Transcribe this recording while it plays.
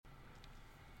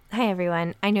Hi,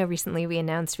 everyone. I know recently we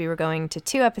announced we were going to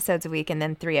 2 episodes a week and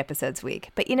then 3 episodes a week.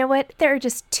 But you know what? There are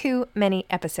just too many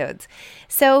episodes.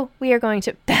 So we are going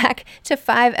back to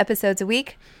 5 episodes a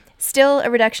week. Still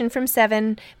a reduction from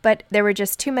 7, but there were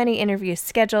just too many interviews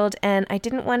scheduled, and I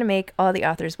didn't want to make all the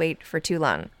authors wait for too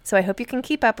long. So I hope you can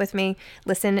keep up with me.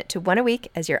 Listen to 1 a week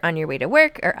as you're on your way to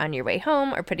work or on your way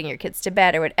home or putting your kids to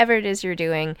bed or whatever it is you're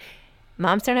doing.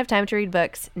 Moms Don't Have Time to Read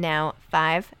Books, now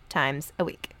 5 times a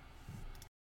week.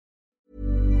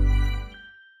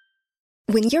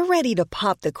 When you're ready to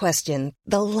pop the question,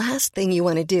 the last thing you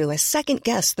want to do is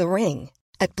second-guess the ring.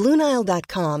 At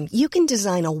BlueNile.com, you can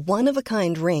design a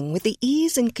one-of-a-kind ring with the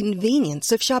ease and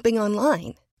convenience of shopping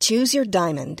online. Choose your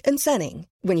diamond and setting.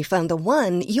 When you find the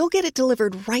one, you'll get it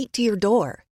delivered right to your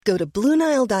door. Go to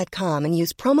BlueNile.com and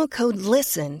use promo code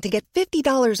LISTEN to get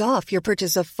 $50 off your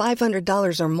purchase of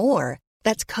 $500 or more.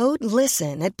 That's code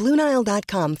LISTEN at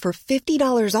BlueNile.com for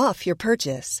 $50 off your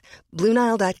purchase.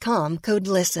 BlueNile.com, code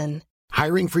LISTEN.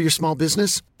 Hiring for your small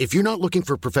business? If you're not looking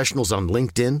for professionals on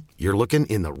LinkedIn, you're looking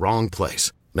in the wrong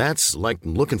place. That's like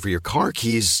looking for your car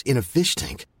keys in a fish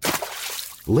tank.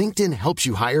 LinkedIn helps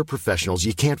you hire professionals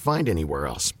you can't find anywhere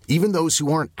else, even those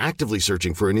who aren't actively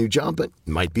searching for a new job but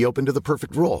might be open to the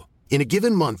perfect role. In a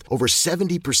given month, over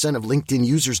 70% of LinkedIn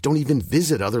users don't even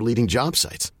visit other leading job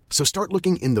sites. So start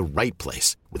looking in the right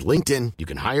place. With LinkedIn, you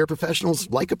can hire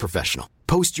professionals like a professional.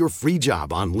 Post your free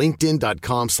job on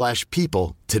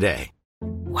linkedin.com/people today.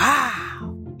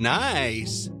 Wow.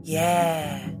 Nice.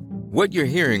 Yeah. What you're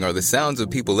hearing are the sounds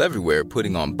of people everywhere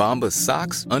putting on Bombas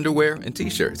socks, underwear, and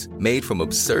T-shirts made from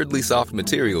absurdly soft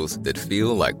materials that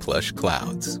feel like plush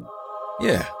clouds.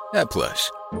 Yeah, that plush.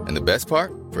 And the best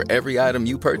part? For every item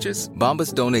you purchase,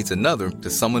 Bombas donates another to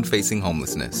someone facing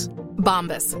homelessness.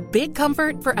 Bombas. Big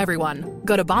comfort for everyone.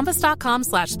 Go to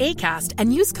bombas.com/ACAST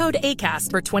and use code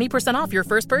ACAST for 20% off your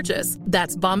first purchase.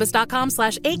 That's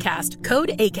bombas.com/ACAST.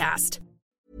 Code ACAST.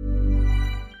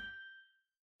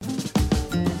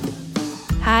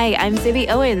 Hi, I'm Zibby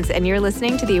Owens, and you're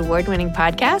listening to the award-winning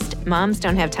podcast, Moms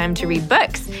Don't Have Time to Read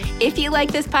Books. If you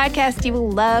like this podcast, you will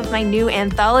love my new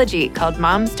anthology called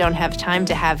Moms Don't Have Time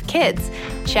to Have Kids.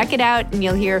 Check it out, and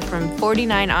you'll hear from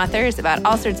 49 authors about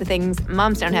all sorts of things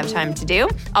moms don't have time to do.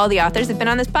 All the authors have been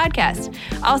on this podcast.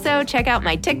 Also, check out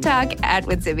my TikTok,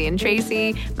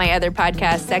 @WithZibbyandTracy, my other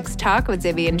podcast, Sex Talk with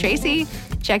Zibby and Tracy.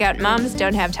 Check out Moms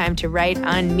Don't Have Time to Write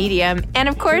on Medium. And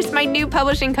of course, my new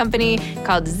publishing company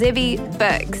called Zibby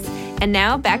Books. And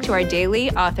now back to our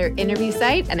daily author interview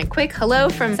site and a quick hello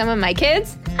from some of my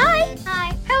kids. Hi.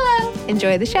 Hi. Hello.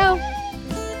 Enjoy the show.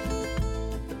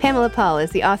 Pamela Paul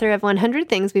is the author of 100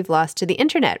 Things We've Lost to the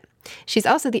Internet. She's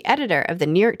also the editor of the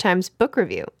New York Times Book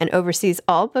Review and oversees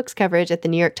all books coverage at the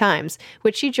New York Times,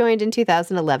 which she joined in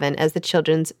 2011 as the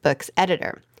children's books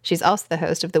editor. She's also the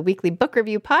host of the weekly book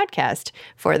review podcast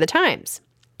for The Times.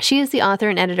 She is the author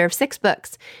and editor of 6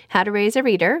 books: How to Raise a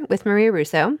Reader with Maria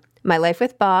Russo, My Life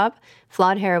with Bob,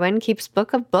 Flawed Heroine Keeps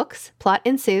Book of Books, Plot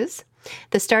Ensues,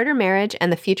 The Starter Marriage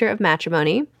and the Future of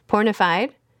Matrimony, Pornified,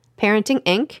 Parenting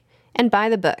Inc., and By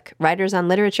the Book, Writers on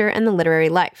Literature and the Literary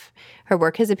Life. Her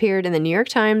work has appeared in the New York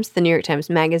Times, the New York Times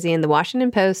Magazine, the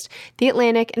Washington Post, the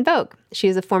Atlantic, and Vogue. She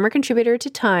is a former contributor to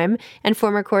Time and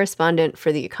former correspondent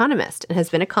for The Economist and has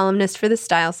been a columnist for the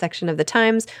style section of the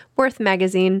Times, Worth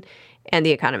Magazine, and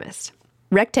The Economist.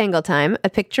 Rectangle Time, a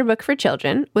picture book for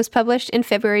children, was published in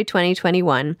February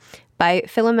 2021 by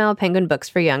Philomel Penguin Books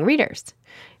for Young Readers.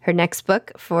 Her next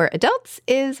book for adults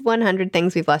is 100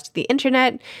 Things We've Lost to the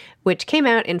Internet, which came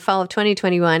out in fall of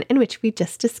 2021 and which we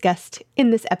just discussed in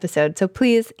this episode. So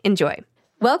please enjoy.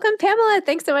 Welcome, Pamela.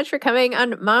 Thanks so much for coming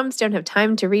on Moms Don't Have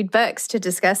Time to Read Books to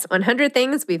discuss 100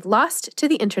 Things We've Lost to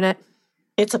the Internet.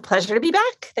 It's a pleasure to be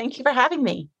back. Thank you for having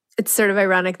me. It's sort of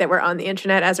ironic that we're on the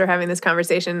internet as we're having this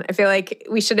conversation. I feel like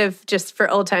we should have, just for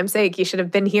old time's sake, you should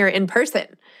have been here in person.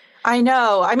 I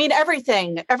know. I mean,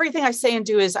 everything I say and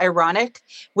do is ironic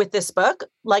with this book,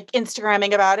 like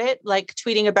Instagramming about it, like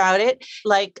tweeting about it.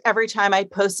 Like every time I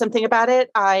post something about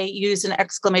it, I use an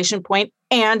exclamation point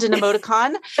and an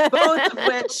emoticon, both of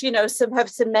which, have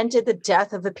cemented the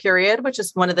death of the period, which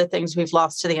is one of the things we've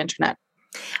lost to the internet.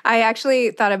 I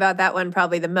actually thought about that one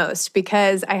probably the most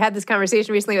because I had this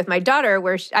conversation recently with my daughter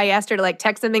where I asked her to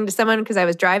text something to someone because I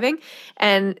was driving,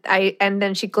 and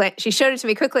then she showed it to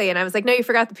me quickly, and I was like, "No, you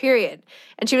forgot the period."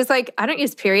 And she was like, "I don't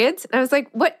use periods." And I was like,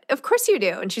 "What? Of course you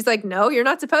do." And she's like, "No, you're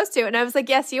not supposed to." And I was like,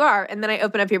 "Yes, you are." And then I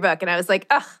opened up your book, and I was like,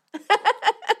 "Ugh."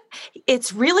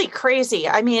 It's really crazy.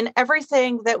 I mean,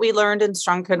 everything that we learned in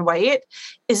Strunk and White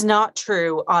is not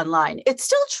true online. It's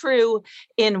still true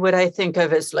in what I think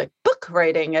of as like book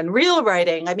writing and real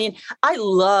writing. I mean, I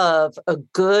love a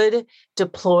good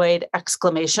deployed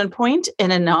exclamation point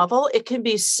in a novel. It can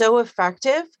be so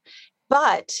effective,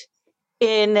 but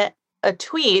in a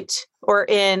tweet or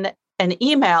in an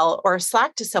email or a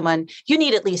Slack to someone, you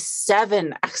need at least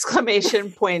 7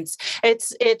 exclamation points.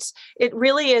 It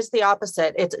really is the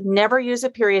opposite. It's never use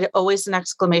a period, always an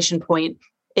exclamation point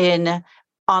in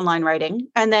online writing.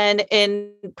 And then in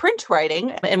print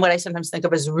writing, and what I sometimes think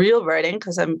of as real writing,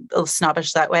 because I'm a little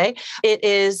snobbish that way, it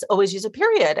is always use a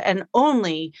period and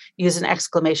only use an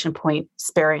exclamation point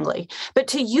sparingly. But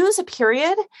to use a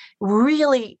period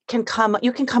really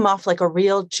you can come off like a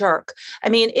real jerk. I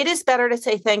mean, it is better to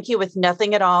say thank you with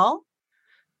nothing at all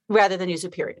rather than use a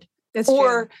period. It's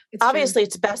or true. It's obviously true.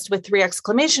 it's best with 3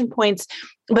 exclamation points,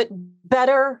 but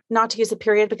better not to use a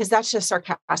period because that's just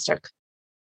sarcastic.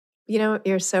 You know,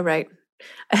 you're so right.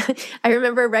 I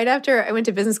remember right after I went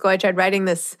to business school, I tried writing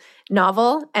this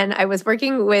novel, and I was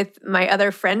working with my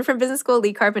other friend from business school,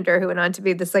 Lee Carpenter, who went on to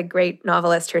be this like great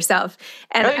novelist herself.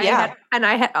 And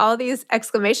I had all these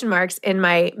exclamation marks in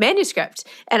my manuscript.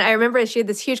 And I remember she had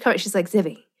this huge comment. She's like,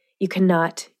 Zibby, you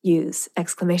cannot use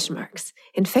exclamation marks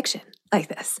in fiction like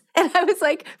this. And I was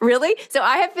like, really? So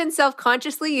I have been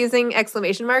self-consciously using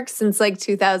exclamation marks since like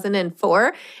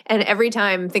 2004. And every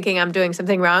time thinking I'm doing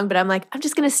something wrong, but I'm like, I'm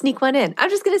just going to sneak one in. I'm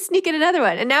just going to sneak in another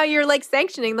one. And now you're like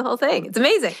sanctioning the whole thing. It's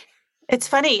amazing. It's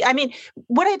funny. I mean,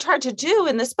 what I tried to do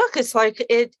in this book is like,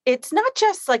 it's not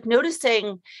just like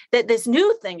noticing that this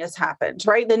new thing has happened,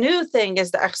 right? The new thing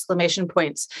is the exclamation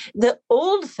points. The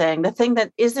old thing, the thing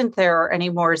that isn't there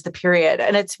anymore is the period.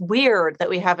 And it's weird that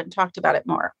we haven't talked about it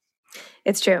more.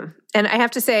 It's true. And I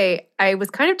have to say, I was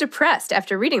kind of depressed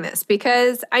after reading this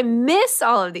because I miss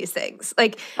all of these things.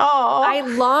 Like, I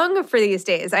long for these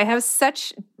days. I have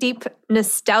such deep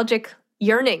nostalgic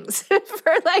yearnings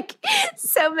for like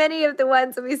so many of the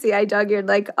ones that we see. I dog-eared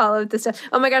like all of the stuff.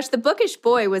 Oh my gosh, The Bookish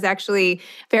Boy was actually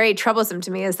very troublesome to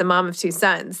me as the mom of 2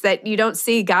 sons, that you don't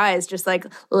see guys just like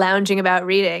lounging about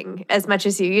reading as much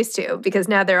as you used to, because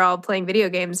now they're all playing video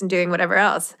games and doing whatever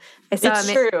else.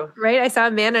 True. Right? I saw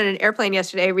a man on an airplane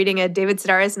yesterday reading a David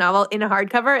Sedaris novel in a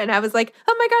hardcover, and I was like,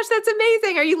 oh my gosh, that's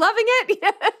amazing. Are you loving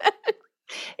it?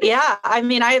 Yeah. I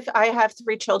mean, I have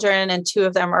 3 children and 2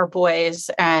 of them are boys.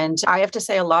 And I have to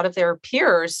say a lot of their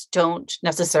peers don't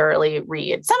necessarily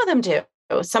read. Some of them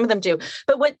do.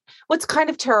 But what's kind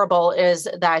of terrible is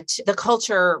that the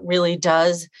culture really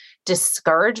does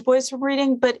discourage boys from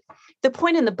reading. But the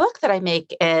point in the book that I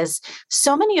make is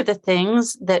so many of the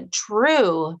things that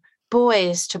drew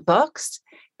boys to books,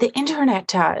 the internet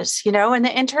does, and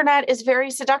the internet is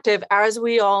very seductive, as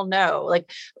we all know.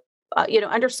 Like,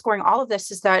 underscoring all of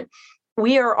this is that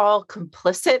we are all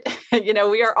complicit.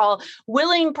 We are all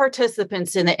willing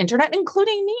participants in the internet,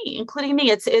 including me.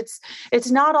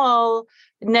 It's not all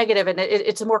negative, and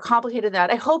it's more complicated than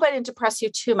that. I hope I didn't depress you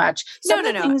too much. Some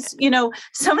of the things,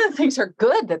 some of the things are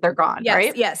good that they're gone,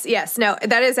 right? Yes. No,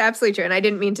 that is absolutely true. And I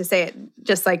didn't mean to say it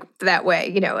just like that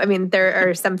way. I mean, there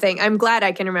are I'm glad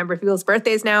I can remember people's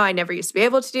birthdays now. I never used to be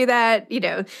able to do that,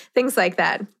 things like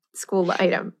that. School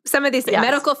item. Some of these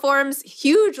medical forms,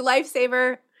 huge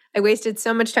lifesaver. I wasted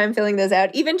so much time filling those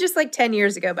out, even just like 10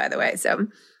 years ago, by the way. So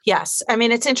yes. I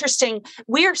mean, it's interesting.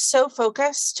 We are so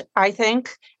focused, I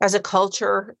think, as a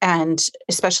culture, and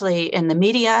especially in the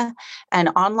media and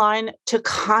online, to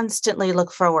constantly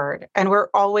look forward. And we're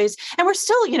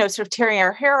still, sort of tearing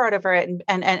our hair out over it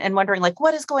and wondering like,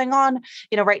 what is going on?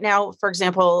 Right now, for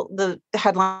example, the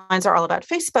headlines are all about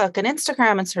Facebook and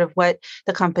Instagram and sort of what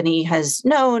the company has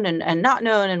known and not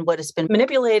known and what has been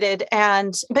manipulated.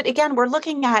 But again, we're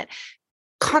looking at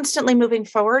constantly moving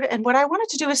forward. And what I wanted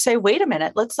to do is say, wait a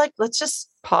minute, let's just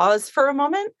pause for a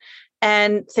moment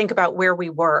and think about where we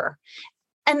were.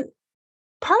 And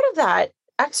part of that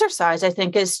exercise, I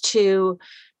think, is to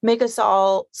make us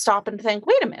all stop and think,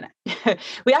 wait a minute,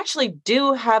 we actually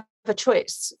do have a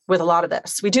choice with a lot of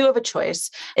this. We do have a choice.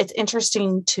 It's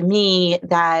interesting to me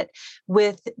that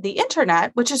with the internet,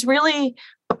 which is really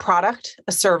a product,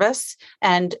 a service,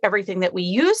 and everything that we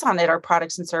use on it are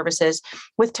products and services.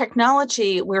 With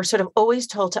technology, we're sort of always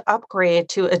told to upgrade,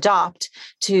 to adopt,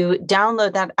 to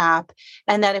download that app.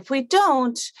 And that if we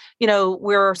don't,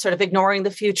 we're sort of ignoring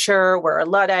the future, we're a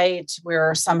Luddite,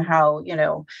 we're somehow,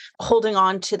 holding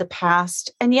on to the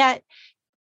past. And yet,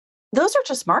 those are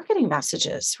just marketing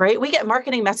messages, right? We get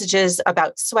marketing messages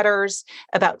about sweaters,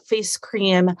 about face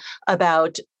cream,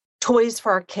 about toys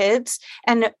for our kids.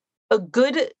 And a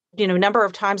good number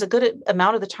of times, a good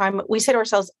amount of the time, we say to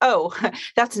ourselves, oh,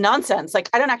 that's nonsense. Like,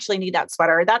 I don't actually need that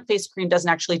sweater. That face cream doesn't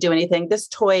actually do anything. This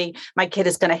toy, my kid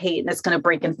is going to hate and it's going to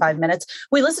break in 5 minutes.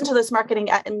 We listen to those marketing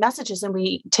messages and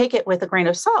we take it with a grain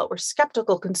of salt. We're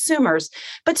skeptical consumers.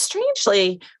 But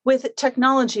strangely, with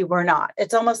technology, we're not.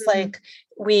 It's almost like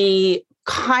we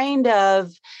kind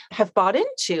of have bought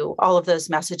into all of those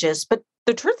messages. But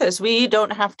the truth is, we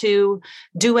don't have to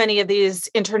do any of these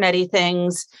internet-y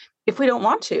things if we don't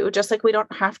want to, just like we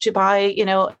don't have to buy,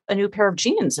 a new pair of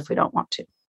jeans if we don't want to.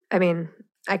 I mean,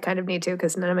 I kind of need to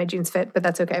because none of my jeans fit, but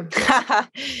that's okay.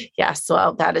 Yes.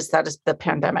 Well, that is the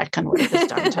pandemic and what it has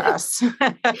done to us.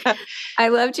 I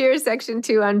loved your section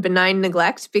 2 on benign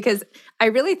neglect because I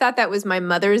really thought that was my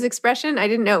mother's expression. I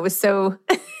didn't know it was so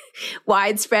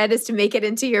widespread as to make it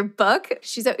into your book.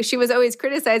 She was always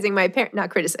criticizing my parent, not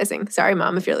criticizing, sorry,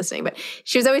 Mom, if you're listening, but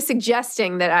she was always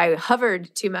suggesting that I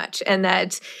hovered too much and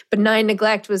that benign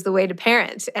neglect was the way to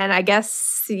parent. And I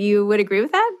guess you would agree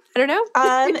with that? I don't know.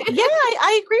 Yeah,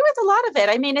 I agree with a lot of it.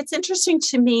 I mean, it's interesting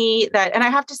to me that, and I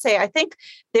have to say, I think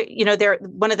that,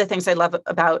 one of the things I love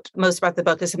most about the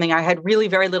book is something I had really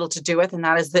very little to do with, and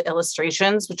that is the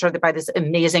illustrations, which are by this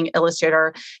amazing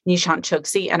illustrator, Nishant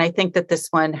Chokshi. And I think that this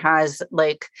one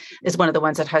is one of the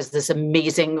ones that has this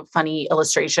amazing, funny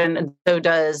illustration. And so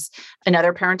does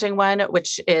another parenting one,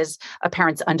 which is A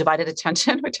Parent's Undivided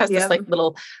Attention, which has this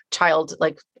little child,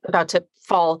 about to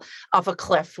fall off a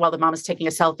cliff while the mom is taking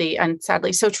a selfie. And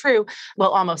sadly, so true.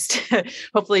 Well, almost.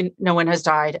 Hopefully no one has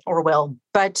died or will.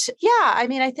 But yeah, I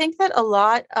mean, I think that a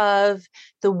lot of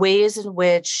the ways in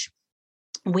which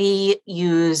we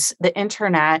use the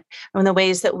internet and the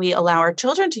ways that we allow our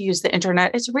children to use the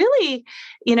internet is really,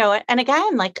 and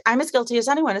again, I'm as guilty as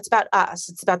anyone. It's about us.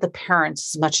 It's about the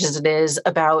parents as much as it is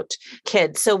about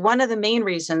kids. So one of the main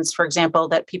reasons, for example,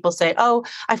 that people say, oh,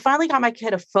 I finally got my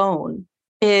kid a phone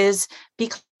is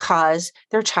because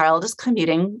their child is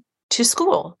commuting to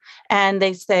school. And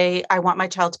they say, I want my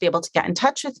child to be able to get in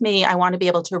touch with me. I want to be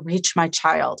able to reach my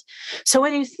child. So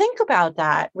when you think about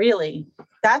that, really,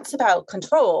 that's about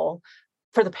control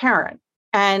for the parent.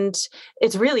 And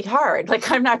it's really hard.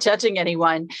 I'm not judging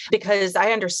anyone because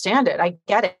I understand it. I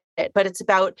get it. But it's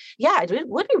about, it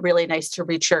would be really nice to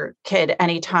reach your kid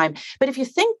anytime. But if you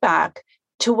think back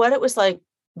to what it was like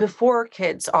before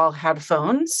kids all had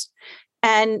phones,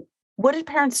 and what did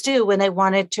parents do when they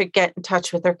wanted to get in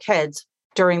touch with their kids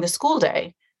during the school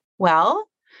day? Well,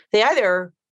 they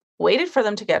either waited for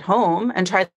them to get home and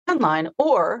tried online,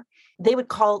 or they would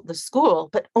call the school,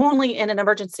 but only in an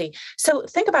emergency. So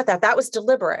think about that. That was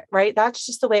deliberate, right? That's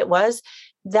just the way it was.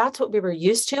 That's what we were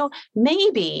used to.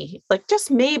 Maybe, just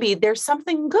maybe, there's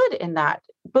something good in that,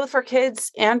 both for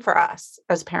kids and for us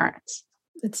as parents.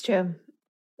 It's true.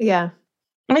 Yeah.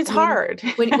 And it's hard.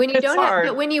 When you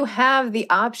don't when you have the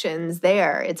options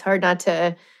there, it's hard not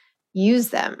to use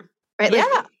them, right?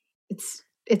 Yeah.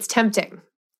 It's tempting.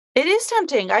 It is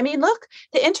tempting. I mean, look,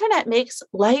 the internet makes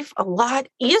life a lot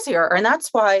easier. And that's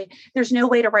why there's no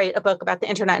way to write a book about the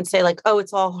internet and say oh,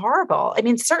 it's all horrible. I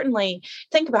mean, certainly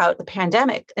think about the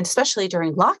pandemic, and especially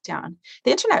during lockdown,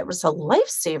 the internet was a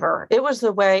lifesaver. It was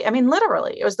the way,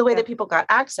 literally, it was the way that people got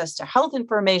access to health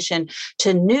information,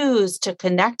 to news, to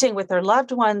connecting with their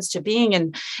loved ones, to being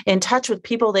in touch with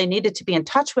people they needed to be in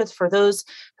touch with. For those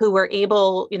who were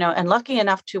able, and lucky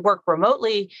enough to work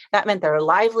remotely, that meant their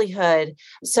livelihood.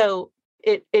 So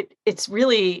it's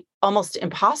really almost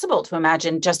impossible to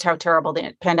imagine just how terrible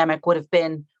the pandemic would have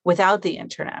been without the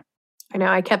internet. I know.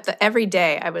 I kept every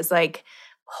day I was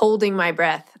holding my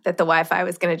breath that the Wi-Fi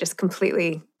was going to just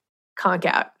completely conk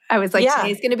out. I was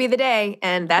today's going to be the day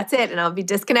and that's it. And I'll be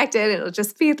disconnected. And it'll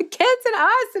just be the kids and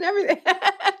us and everything.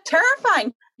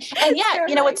 Terrifying. And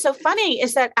yet, what's so funny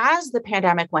is that as the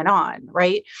pandemic went on,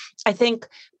 right, I think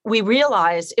we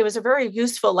realized it was a very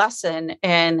useful lesson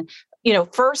in,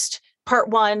 first part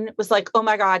one was oh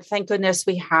my God, thank goodness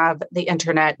we have the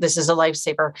internet. This is a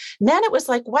lifesaver. And then it was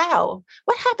wow,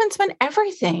 what happens when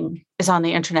everything is on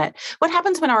the internet? What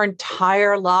happens when our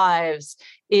entire lives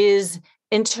is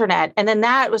internet? And then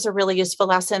that was a really useful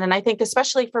lesson. And I think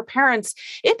especially for parents,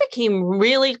 it became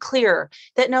really clear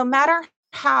that no matter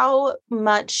how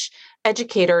much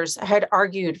educators had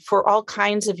argued for all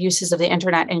kinds of uses of the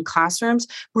internet in classrooms,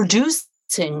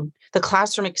 reducing the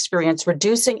classroom experience,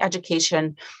 reducing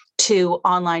education to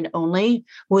online only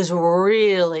was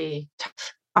really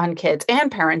tough. on kids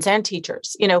and parents and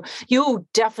teachers. You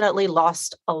definitely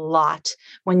lost a lot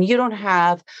when you don't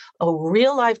have a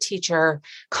real life teacher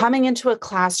coming into a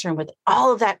classroom with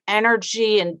all of that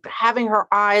energy and having her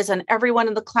eyes on everyone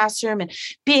in the classroom and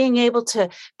being able to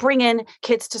bring in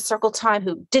kids to circle time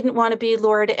who didn't want to be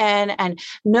lured in, and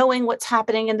knowing what's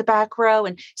happening in the back row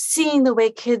and seeing the way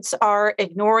kids are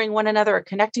ignoring one another or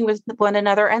connecting with one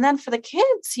another. And then for the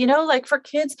kids, like for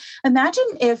kids, imagine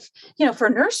if, for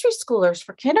nursery schoolers,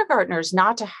 for kindergartners,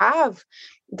 not to have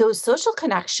those social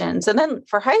connections. And then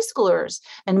for high schoolers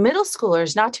and middle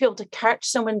schoolers, not to be able to catch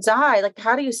someone's eye. Like,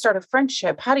 how do you start a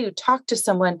friendship? How do you talk to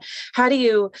someone? How do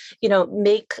you,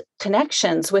 make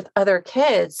connections with other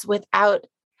kids without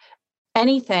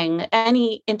anything,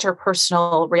 any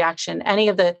interpersonal reaction, any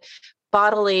of the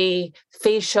bodily,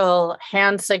 facial,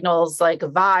 hand signals, like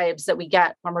vibes that we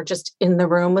get when we're just in the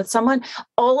room with someone?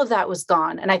 All of that was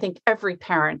gone. And I think every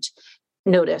parent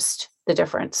noticed the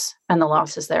difference and the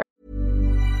losses there.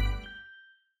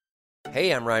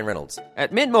 Hey, I'm Ryan Reynolds.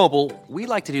 At Mint Mobile, we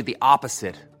like to do the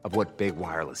opposite of what Big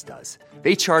Wireless does.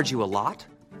 They charge you a lot,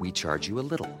 we charge you a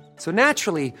little. So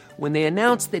naturally, when they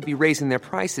announced they'd be raising their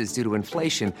prices due to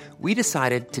inflation, we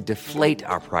decided to deflate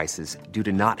our prices due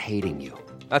to not hating you.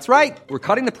 That's right. We're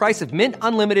cutting the price of Mint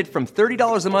Unlimited from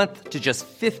 $30 a month to just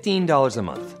 $15 a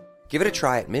month. Give it a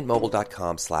try at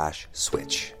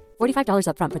mintmobile.com/switch. $45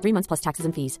 up front for 3 months plus taxes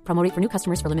and fees. Promo rate for new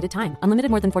customers for limited time.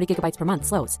 Unlimited more than 40 gigabytes per month.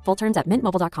 Slows full terms at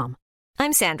mintmobile.com.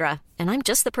 I'm Sandra, and I'm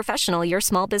just the professional your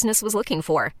small business was looking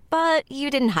for. But you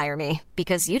didn't hire me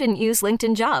because you didn't use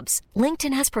LinkedIn Jobs.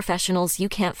 LinkedIn has professionals you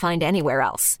can't find anywhere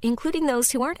else, including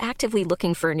those who aren't actively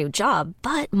looking for a new job,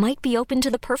 but might be open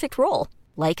to the perfect role,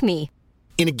 like me.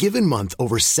 In a given month,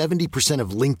 over 70%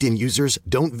 of LinkedIn users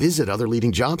don't visit other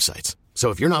leading job sites. So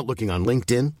if you're not looking on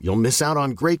LinkedIn, you'll miss out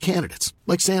on great candidates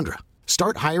like Sandra.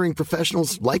 Start hiring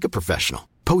professionals like a professional.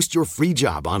 Post your free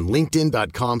job on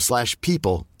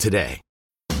linkedin.com/people today.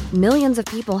 Millions of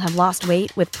people have lost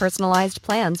weight with personalized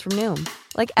plans from Noom.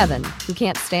 Like Evan, who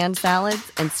can't stand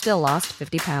salads and still lost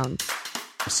 50 pounds.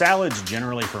 Salads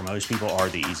generally for most people are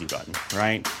the easy button,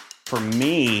 right? For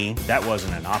me, that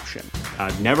wasn't an option.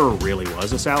 I never really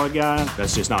was a salad guy.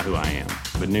 That's just not who I am.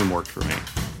 But Noom worked for me.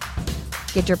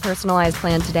 Get your personalized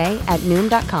plan today at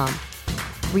Noom.com.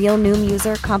 Real Noom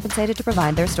user compensated to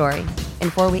provide their story. In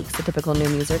 4 weeks, the typical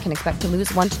Noom user can expect to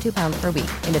lose 1 to 2 pounds per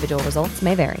week. Individual results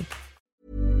may vary.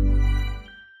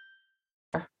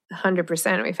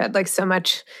 100%. We've had like so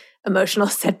much emotional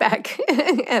setback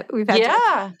we've had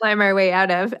to climb our way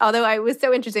out of. Although it was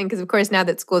so interesting because, of course, now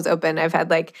that school's open, I've had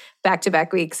like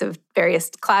back-to-back weeks of various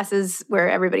classes where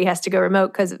everybody has to go remote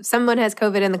because someone has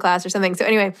COVID in the class or something. So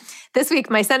anyway, this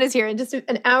week my son is here, and just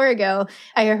an hour ago,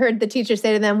 I heard the teacher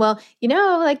say to them, well,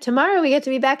 like tomorrow we get to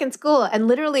be back in school. And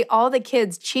literally all the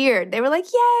kids cheered. They were like,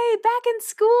 yay, back in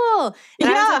school.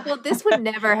 And I was like, well, this would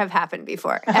never have happened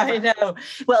before. Ever. I know.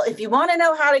 Well, if you want to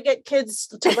know how to get kids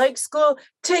to like school,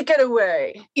 take it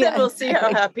away. Then we'll see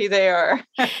how happy they are.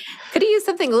 Could have used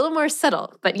something a little more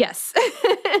subtle, but yes.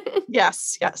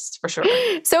 Yes, for sure.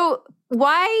 So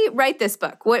why write this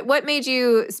book? What made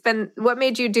you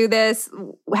do this?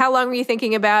 How long were you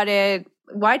thinking about it?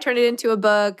 Why turn it into a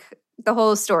book? The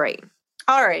whole story.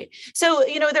 All right. So,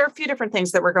 there are a few different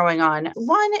things that were going on.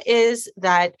 One is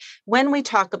that when we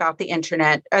talk about the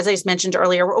internet, as I mentioned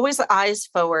earlier, we're always eyes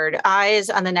forward,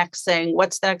 eyes on the next thing.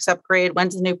 What's the next upgrade?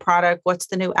 When's the new product? What's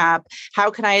the new app?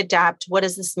 How can I adapt? What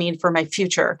does this mean for my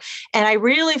future? And I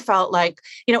really felt like,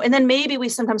 and then maybe we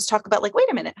sometimes talk about like,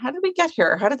 wait a minute, how did we get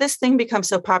here? How did this thing become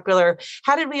so popular?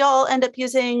 How did we all end up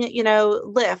using,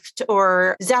 Lyft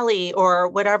or Zelly or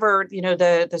whatever,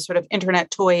 the sort of internet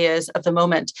toy is of the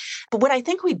moment? But what I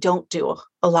think we don't do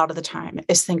a lot of the time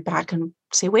is think back and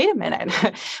say, wait a minute,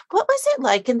 what was it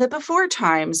like in the before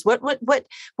times? What did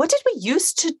we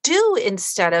used to do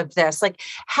instead of this? Like,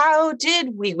 how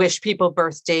did we wish people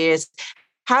birthdays?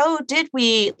 How did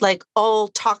we like all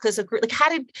talk as a group? Like, how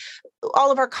did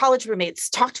all of our college roommates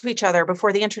talk to each other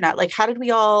before the internet? Like, how did we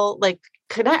all like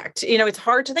connect? It's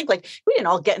hard to think like we didn't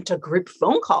all get into group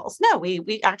phone calls. No,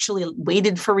 we actually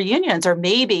waited for reunions, or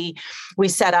maybe we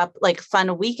set up like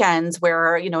fun weekends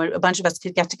where, a bunch of us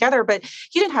could get together, but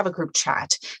you didn't have a group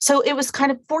chat. So it was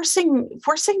kind of forcing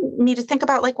me to think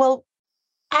about like, well,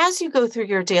 as you go through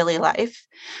your daily life,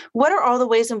 what are all the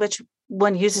ways in which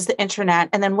one uses the internet?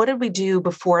 And then what did we do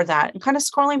before that? And kind of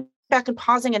scrolling back and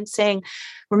pausing and saying,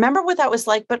 remember what that was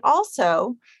like, but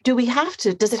also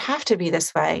does it have to be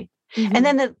this way? Mm-hmm. And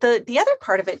then the other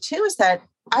part of it too is that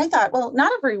I thought, well,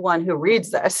 not everyone who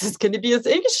reads this is going to be as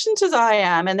ancient as I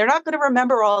am, and they're not going to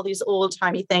remember all these old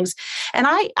timey things. And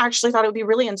I actually thought it would be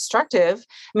really instructive.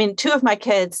 I mean, two of my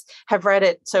kids have read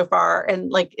it so far,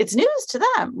 and like it's news to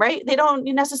them, right? They don't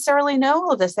necessarily know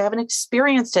all of this. They haven't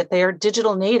experienced it. They are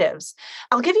digital natives.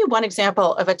 I'll give you one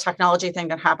example of a technology thing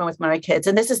that happened with one of my kids.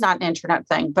 And this is not an internet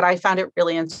thing, but I found it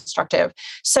really instructive.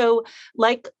 So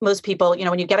like most people,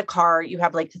 when you get a car, you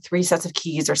have like 3 sets of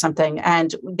keys or something.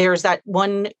 And there's that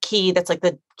one key that's like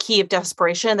the key of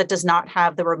desperation that does not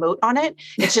have the remote on it.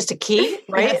 It's just a key,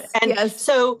 right? Yes, and yes.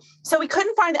 so I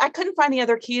couldn't find the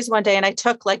other keys one day, and I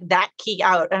took like that key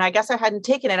out, and I guess I hadn't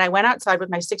taken it. I went outside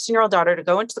with my 16-year-old daughter to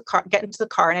go into the car, get into the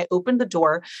car, and I opened the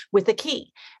door with the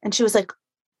key. And she was like,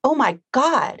 "Oh my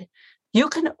God, you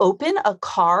can open a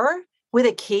car with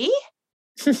a key?"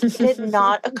 It did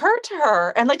not occur to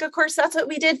her. And like, of course, that's what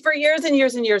we did for years and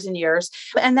years and years and years.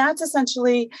 And that's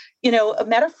essentially, a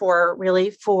metaphor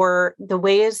really for the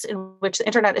ways in which the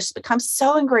internet has become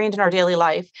so ingrained in our daily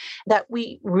life that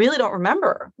we really don't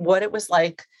remember what it was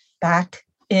like back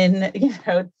in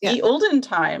the olden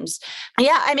times.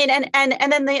 Yeah, I mean, and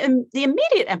then the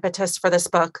immediate impetus for this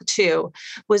book too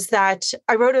was that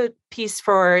I wrote a piece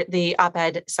for the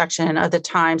op-ed section of the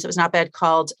Times. It was an op-ed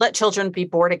called "Let Children Be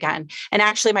Bored Again," and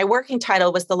actually my working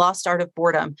title was "The Lost Art of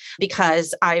Boredom,"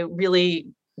 because I really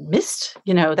missed,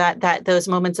 that those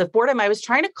moments of boredom. I was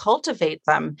trying to cultivate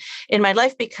them in my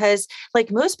life because, like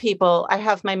most people, I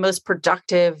have my most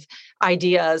productive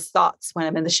ideas, thoughts when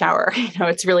I'm in the shower.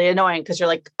 It's really annoying because you're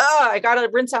like, oh, I got to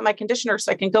rinse out my conditioner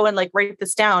so I can go and like write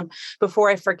this down before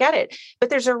I forget it.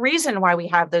 But there's a reason why we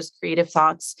have those creative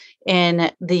thoughts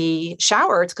in the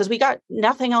shower. It's because we got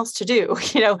nothing else to do.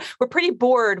 We're pretty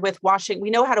bored with washing.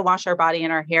 We know how to wash our body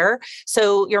and our hair.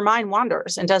 So your mind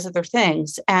wanders and does other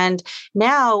things. And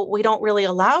now we don't really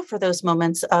allow for those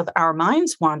moments of our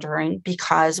minds wandering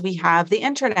because we have the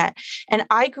internet. And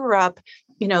I grew up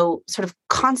sort of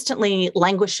constantly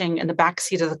languishing in the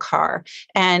backseat of the car.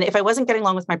 And if I wasn't getting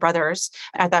along with my brothers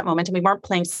at that moment, and we weren't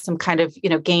playing some kind of,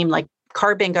 game like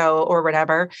car bingo or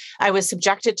whatever, I was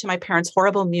subjected to my parents'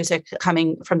 horrible music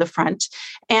coming from the front.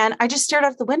 And I just stared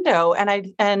out the window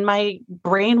and my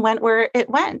brain went where it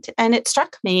went. And it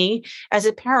struck me as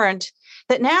a parent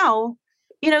that now,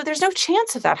 there's no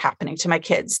chance of that happening to my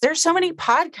kids. There's so many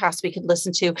podcasts we could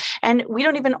listen to, and we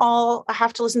don't even all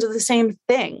have to listen to the same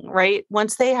thing, right?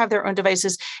 Once they have their own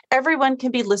devices, everyone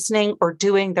can be listening or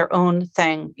doing their own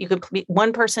thing.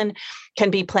 One person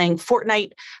can be playing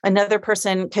Fortnite. Another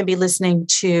person can be listening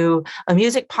to a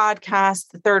music podcast.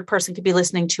 The third person could be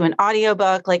listening to an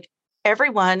audiobook. Like,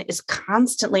 everyone is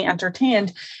constantly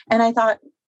entertained. And I thought,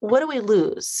 what do we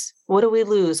lose? What do we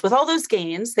lose with all those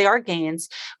gains? They are gains.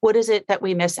 What is it that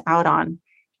we miss out on?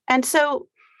 And so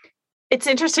it's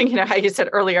interesting, how you said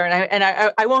earlier, and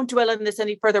I won't dwell on this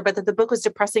any further, but that the book was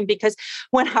depressing because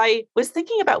when I was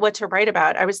thinking about what to write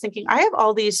about, I was thinking I have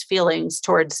all these feelings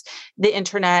towards the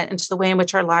internet and to the way in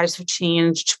which our lives have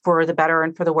changed for the better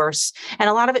and for the worse. And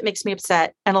a lot of it makes me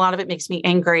upset and a lot of it makes me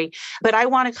angry, but I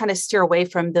want to kind of steer away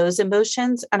from those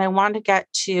emotions. And I want to get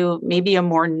to maybe a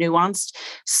more nuanced,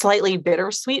 slightly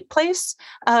bittersweet place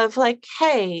of like,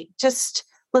 hey, just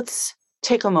let's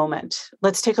take a moment.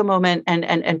 Let's take a moment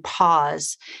and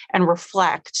pause and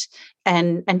reflect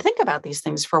and think about these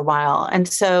things for a while. And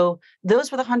so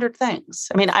those were the 100 things.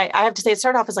 I mean, I have to say it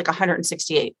started off as like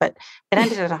 168, but it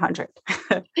ended at 100.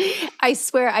 I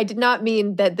swear I did not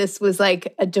mean that this was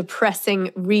like a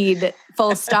depressing read,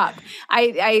 full stop.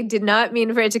 I did not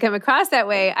mean for it to come across that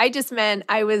way. I just meant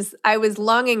I was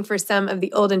longing for some of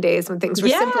the olden days when things were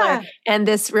simpler. And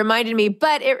this reminded me,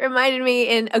 but it reminded me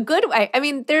in a good way. I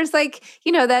mean, there's like,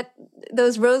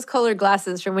 those rose-colored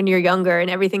glasses from when you're younger and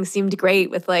everything seemed great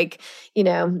with like,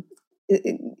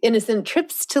 innocent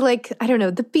trips to like, I don't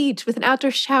know, the beach with an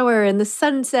outdoor shower and the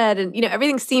sunset and,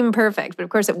 everything seemed perfect, but of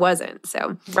course it wasn't.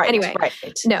 So anyway,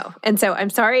 no. And so I'm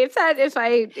sorry if it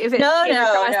came across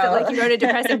that like you wrote a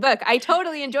depressing book. I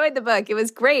totally enjoyed the book. It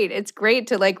was great. It's great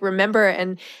to like remember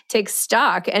and take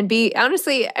stock and be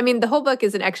honestly, I mean, the whole book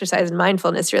is an exercise in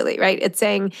mindfulness really, right? It's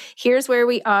saying, here's where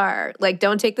we are. Like,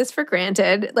 don't take this for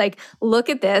granted. Like, look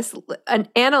at this and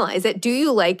analyze it. Do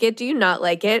you like it? Do you not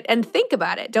like it? And think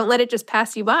about it. Don't let it just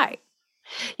pass you by.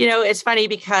 It's funny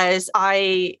because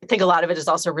I think a lot of it is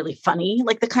also really funny,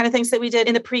 like the kind of things that we did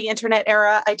in the pre-internet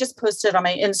era. I just posted on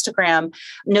my Instagram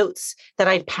notes that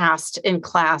I'd passed in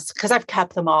class because I've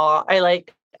kept them all.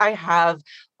 I have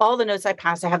all the notes I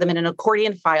passed. I have them in an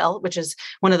accordion file, which is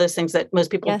one of those things that most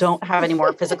people don't have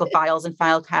anymore, physical files and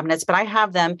file cabinets, but I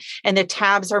have them and the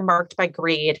tabs are marked by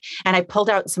grade. And I pulled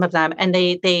out some of them and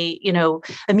they, you know,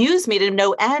 amused me to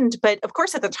no end. But of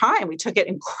course, at the time we took it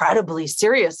incredibly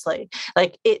seriously.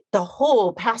 Like the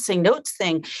whole passing notes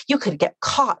thing, you could get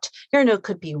caught. Your note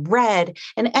could be read.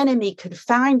 An enemy could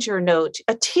find your note.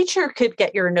 A teacher could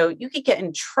get your note. You could get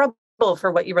in trouble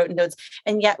for what you wrote in notes.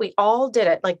 And yet we all did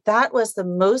it. Like that was the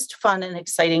most fun and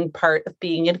exciting part of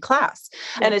being in class.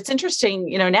 And it's interesting,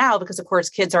 you know, now because of course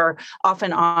kids are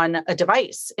often on a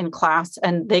device in class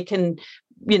and they can,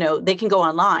 you know, they can go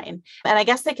online and I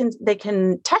guess they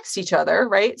can text each other,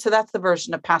 right? So that's the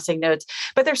version of passing notes.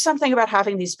 But there's something about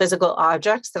having these physical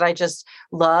objects that I just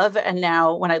love. And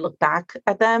now when I look back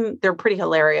at them, they're pretty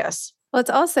hilarious. Well, it's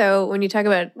also when you talk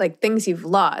about like things you've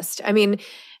lost. I mean,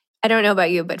 I don't know about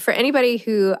you, but for anybody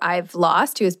who I've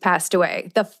lost, who has passed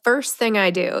away, the first thing I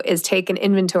do is take an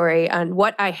inventory on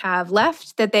what I have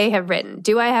left that they have written.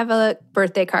 Do I have a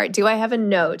birthday card? Do I have a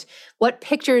note? What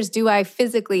pictures do I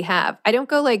physically have? I don't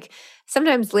go like,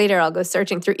 sometimes later I'll go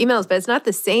searching through emails, but it's not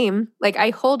the same. Like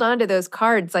I hold on to those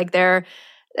cards like they're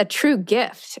a true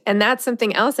gift. And that's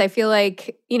something else I feel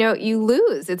like, you know, you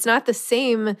lose. It's not the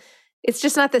same. It's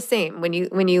just not the same when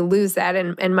you lose that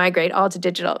and migrate all to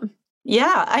digital.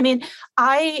 Yeah. I mean,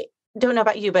 I don't know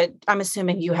about you, but I'm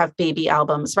assuming you have baby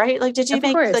albums, right? Like, did you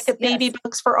make like a baby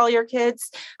books for all your kids?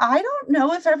 I don't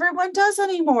know if everyone does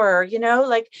anymore, you know,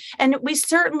 like, and we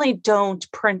certainly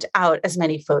don't print out as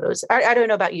many photos. I don't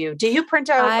know about you. Do you print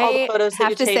out all the photos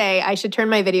that you take? I have to say, I should turn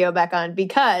my video back on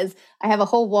because I have a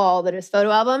whole wall that is photo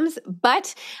albums,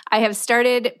 but I have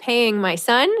started paying my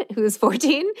son, who's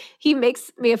 14. He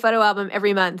makes me a photo album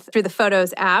every month through the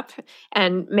Photos app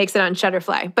and makes it on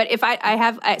Shutterfly. But if I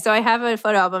have a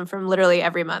photo album from literally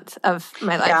every month of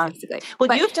my life, basically.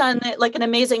 Well, you've done like an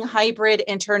amazing hybrid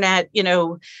internet, you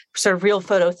know, sort of real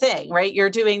photo thing, right?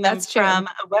 You're doing them from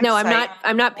a website. No,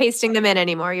 I'm not pasting them in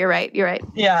anymore. You're right.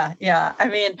 Yeah. Yeah. I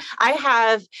mean, I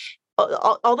have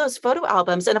all those photo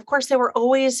albums. And of course, they were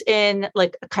always in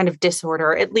like a kind of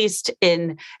disorder, at least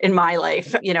in my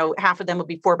life. You know, half of them would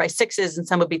be 4x6s and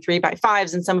some would be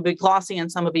 3x5s and some would be glossy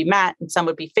and some would be matte and some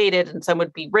would be faded and some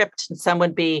would be ripped and some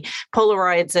would be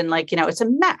Polaroids. And like, you know, it's a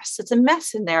mess. It's a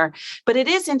mess in there. But it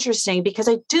is interesting because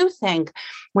I do think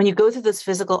when you go through those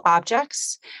physical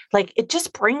objects, like it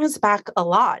just brings back a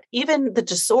lot, even the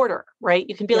disorder, right?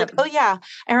 You can be like, oh yeah,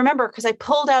 I remember because I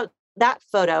pulled out that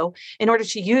photo in order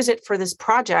to use it for this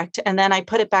project. And then I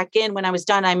put it back in when I was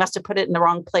done. I must have put it in the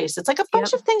wrong place. It's like a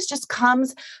bunch of things just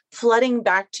comes flooding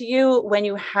back to you when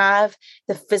you have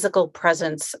the physical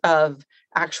presence of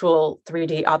actual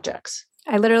 3D objects.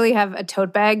 I literally have a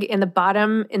tote bag in the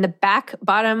back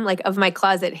bottom, like of my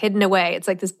closet hidden away. It's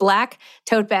like this black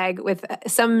tote bag with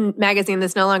some magazine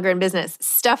that's no longer in business,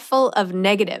 stuffed full of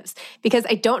negatives because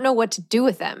I don't know what to do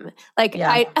with them. Like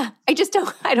I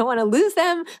don't want to lose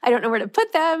them. I don't know where to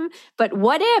put them, but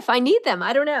what if I need them?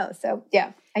 I don't know. So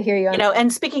yeah, I hear you. You know,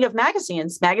 and speaking of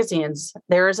magazines,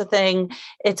 there is a thing.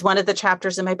 It's one of the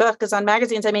chapters in my book is on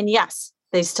magazines. I mean, yes,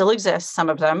 they still exist, some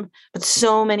of them, but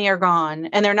so many are gone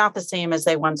and they're not the same as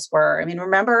they once were. I mean,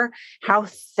 remember how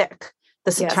thick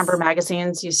the September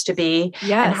magazines used to be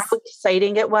and how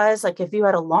exciting it was. Like if you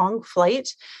had a long flight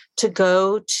to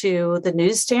go to the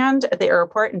newsstand at the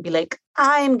airport and be like,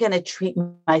 I'm going to treat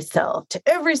myself to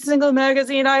every single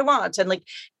magazine I want. And like,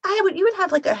 you would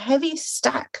have like a heavy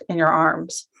stack in your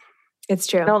arms. It's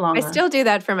true. No longer. I still do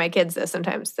that for my kids though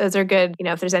sometimes. Those are good. You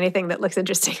know, if there's anything that looks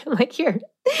interesting, I'm like, here,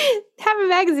 have a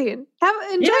magazine.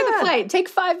 Enjoy the flight. Take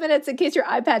 5 minutes in case your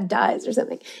iPad dies or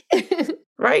something.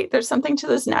 Right. There's something to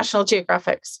those National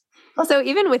Geographics. Also,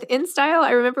 even with InStyle,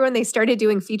 I remember when they started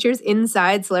doing features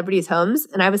inside celebrities' homes,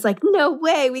 and I was like, no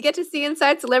way, we get to see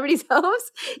inside celebrities' homes.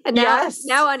 And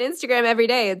now on Instagram every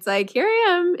day, it's like, here I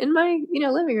am in my,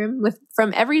 living room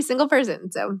from every single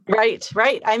person. So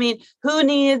Right. I mean, who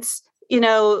needs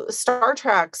Star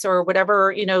Treks or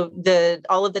whatever,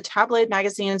 all of the tabloid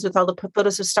magazines with all the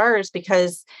photos of stars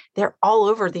because they're all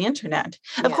over the internet.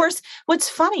 Yeah. Of course, what's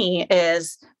funny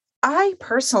is I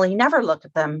personally never look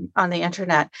at them on the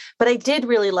internet, but I did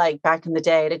really like back in the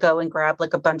day to go and grab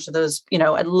like a bunch of those,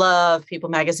 I love People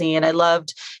magazine. I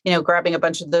loved, grabbing a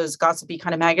bunch of those gossipy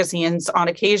kind of magazines on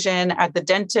occasion at the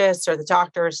dentist or the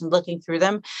doctors and looking through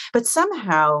them. But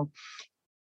somehow,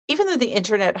 even though the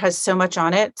internet has so much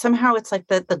on it, somehow it's like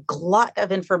the glut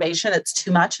of information. It's too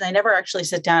much. And I never actually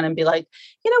sit down and be like,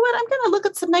 you know what, I'm going to look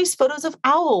at some nice photos of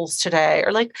owls today.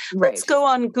 Or like, let's go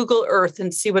on Google Earth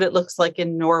and see what it looks like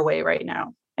in Norway right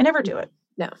now. I never do it.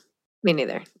 No, me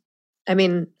neither. I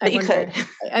mean, That you could.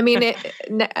 I mean,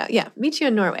 yeah, meet you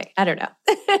in Norway. I don't know.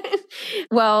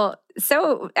 Well,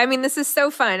 so, I mean, this is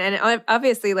so fun. And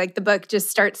obviously, like, the book just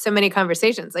starts so many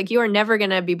conversations. Like, you are never going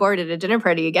to be bored at a dinner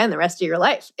party again the rest of your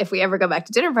life if we ever go back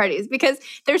to dinner parties, because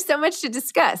there's so much to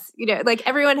discuss. You know, like,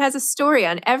 everyone has a story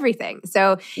on everything.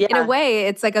 So in a way,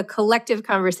 it's like a collective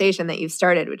conversation that you've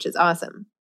started, which is awesome.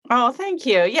 Oh, thank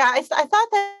you. Yeah, I thought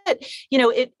that,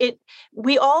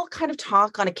 we all kind of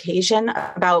talk on occasion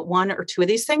about one or two of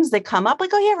these things. They come up like,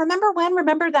 oh yeah, remember when,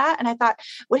 remember that? And I thought,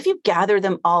 what if you gather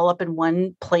them all up in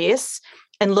one place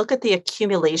and look at the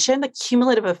accumulation, the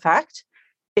cumulative effect?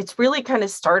 It's really kind of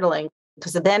startling,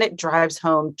 because then it drives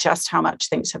home just how much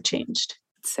things have changed.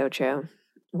 So true.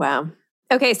 Wow.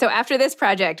 Okay, so after this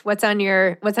project, what's on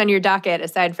your docket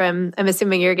aside from, I'm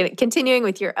assuming you're continuing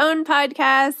with your own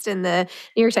podcast and the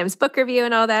New York Times book review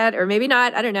and all that, or maybe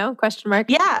not, I don't know, question mark?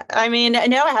 Yeah, I mean,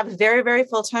 no, I have a very, very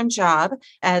full-time job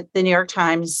at the New York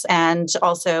Times, and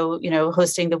also,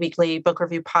 hosting the weekly book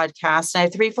review podcast. And I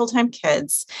have 3 full-time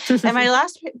kids. And my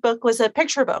last book was a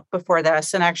picture book before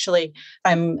this. And actually,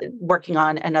 I'm working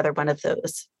on another one of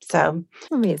those. So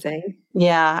amazing.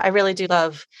 Yeah, I really do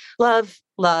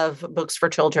love books for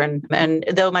children. And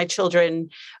though my children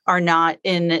are not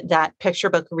in that picture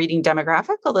book reading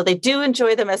demographic, although they do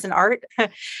enjoy them as an art,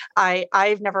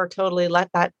 I've never totally let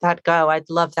that go. I'd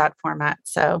love that format.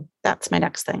 So that's my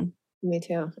next thing. Me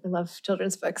too. I love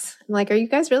children's books. I'm like, are you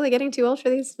guys really getting too old for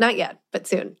these? Not yet, but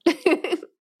soon.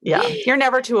 Yeah, you're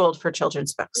never too old for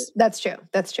children's books. That's true.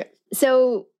 That's true.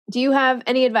 So do you have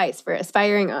any advice for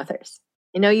aspiring authors?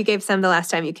 I know you gave some the last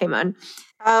time you came on.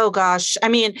 Oh, gosh. I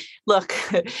mean, look,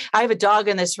 I have a dog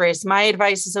in this race. My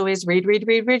advice is always read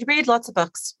lots of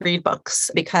books, read books,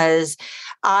 because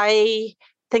I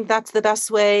think that's the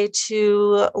best way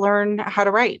to learn how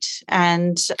to write.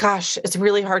 And gosh, it's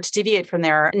really hard to deviate from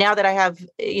there. Now that I have,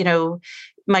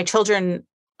 my children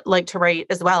like to write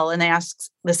as well, and they ask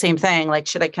the same thing, like,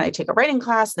 can I take a writing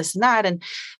class, this and that? And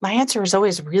my answer is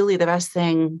always really the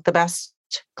best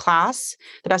class,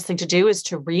 the best thing to do is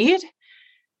to read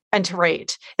and to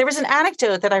write. There was an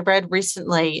anecdote that I read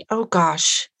recently. Oh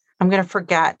gosh, I'm going to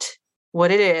forget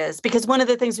what it is, because one of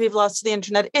the things we've lost to the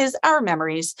internet is our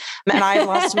memories, and I've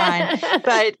lost mine.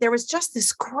 But there was just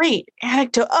this great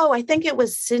anecdote. Oh, I think it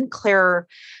was Sinclair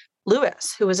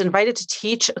Lewis, who was invited to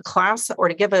teach a class or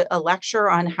to give a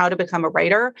lecture on how to become a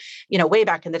writer, way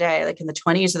back in the day, like in the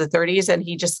 20s or the 30s. And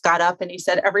he just got up and he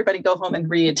said, everybody go home and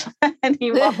read. And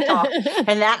he walked off.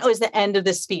 And that was the end of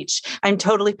the speech. I'm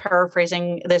totally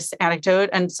paraphrasing this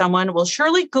anecdote, and someone will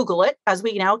surely Google it, as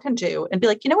we now can do, and be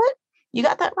like, you know what? You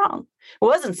got that wrong. It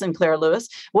wasn't Sinclair Lewis,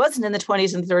 wasn't in the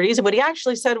 20s and 30s. And what he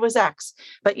actually said was X.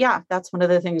 But yeah, that's one of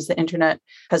the things the internet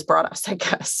has brought us, I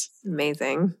guess.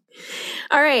 Amazing.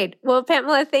 All right. Well,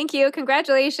 Pamela, thank you.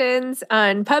 Congratulations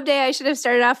on Pub Day. I should have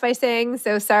started off by saying,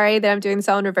 so sorry that I'm doing this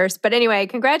all in reverse. But anyway,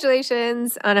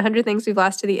 congratulations on 100 things we've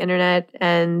lost to the internet.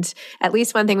 And at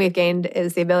least one thing we've gained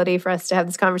is the ability for us to have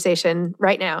this conversation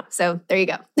right now. So there you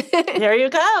go. There you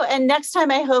go. And next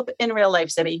time, I hope in real life,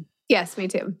 Zibby. Yes, me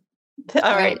too.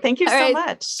 All right. Thank you so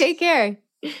much. Take care.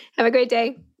 Have a great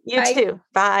day. You too.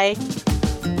 Bye.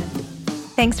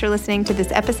 Thanks for listening to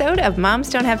this episode of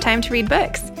Moms Don't Have Time to Read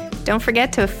Books. Don't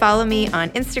forget to follow me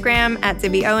on Instagram at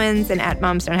Zibby Owens and at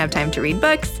Moms Don't Have Time to Read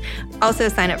Books. Also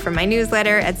sign up for my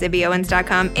newsletter at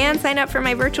zibbyowens.com and sign up for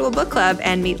my virtual book club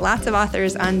and meet lots of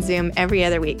authors on Zoom every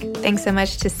other week. Thanks so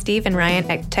much to Steve and Ryan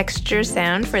at Texture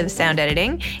Sound for the sound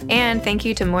editing. And thank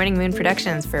you to Morning Moon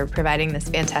Productions for providing this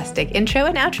fantastic intro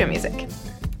and outro music.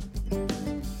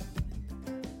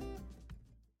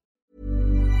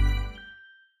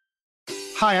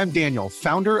 Hi, I'm Daniel,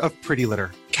 founder of Pretty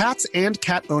Litter. Cats and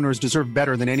cat owners deserve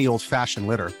better than any old-fashioned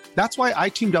litter. That's why I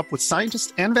teamed up with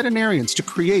scientists and veterinarians to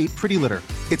create Pretty Litter.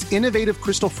 Its innovative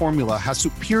crystal formula has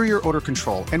superior odor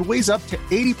control and weighs up to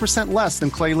 80% less than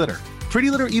clay litter.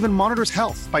 Pretty Litter even monitors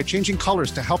health by changing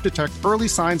colors to help detect early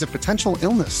signs of potential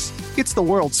illness. It's the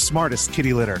world's smartest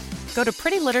kitty litter. Go to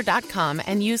prettylitter.com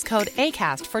and use code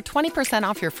ACAST for 20%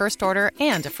 off your first order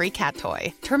and a free cat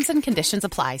toy. Terms and conditions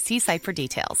apply. See site for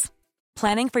details.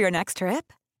 Planning for your next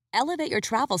trip? Elevate your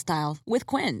travel style with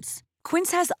Quince.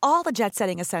 Quince has all the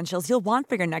jet-setting essentials you'll want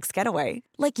for your next getaway,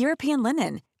 like European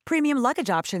linen, premium luggage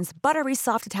options, buttery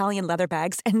soft Italian leather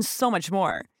bags, and so much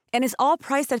more. And is all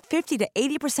priced at 50 to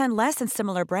 80% less than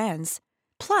similar brands.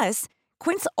 Plus,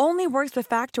 Quince only works with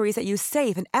factories that use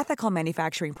safe and ethical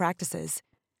manufacturing practices.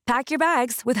 Pack your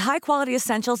bags with high-quality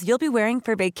essentials you'll be wearing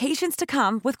for vacations to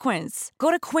come with Quince.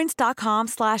 Go to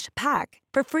quince.com/pack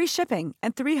for free shipping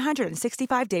and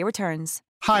 365-day returns.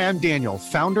 Hi, I'm Daniel,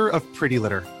 founder of Pretty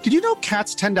Litter. Did you know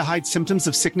cats tend to hide symptoms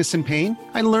of sickness and pain?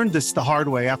 I learned this the hard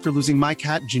way after losing my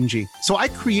cat, Gingy. So I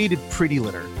created Pretty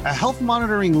Litter, a health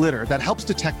monitoring litter that helps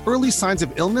detect early signs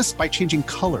of illness by changing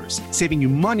colors, saving you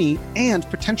money and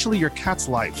potentially your cat's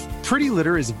life. Pretty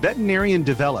Litter is veterinarian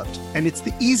developed, and it's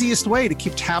the easiest way to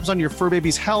keep tabs on your fur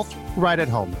baby's health right at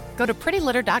home. Go to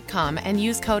prettylitter.com and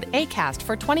use code ACAST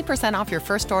for 20% off your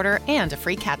first order and a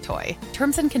free cat toy.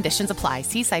 Terms and conditions apply.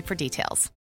 See site for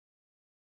details.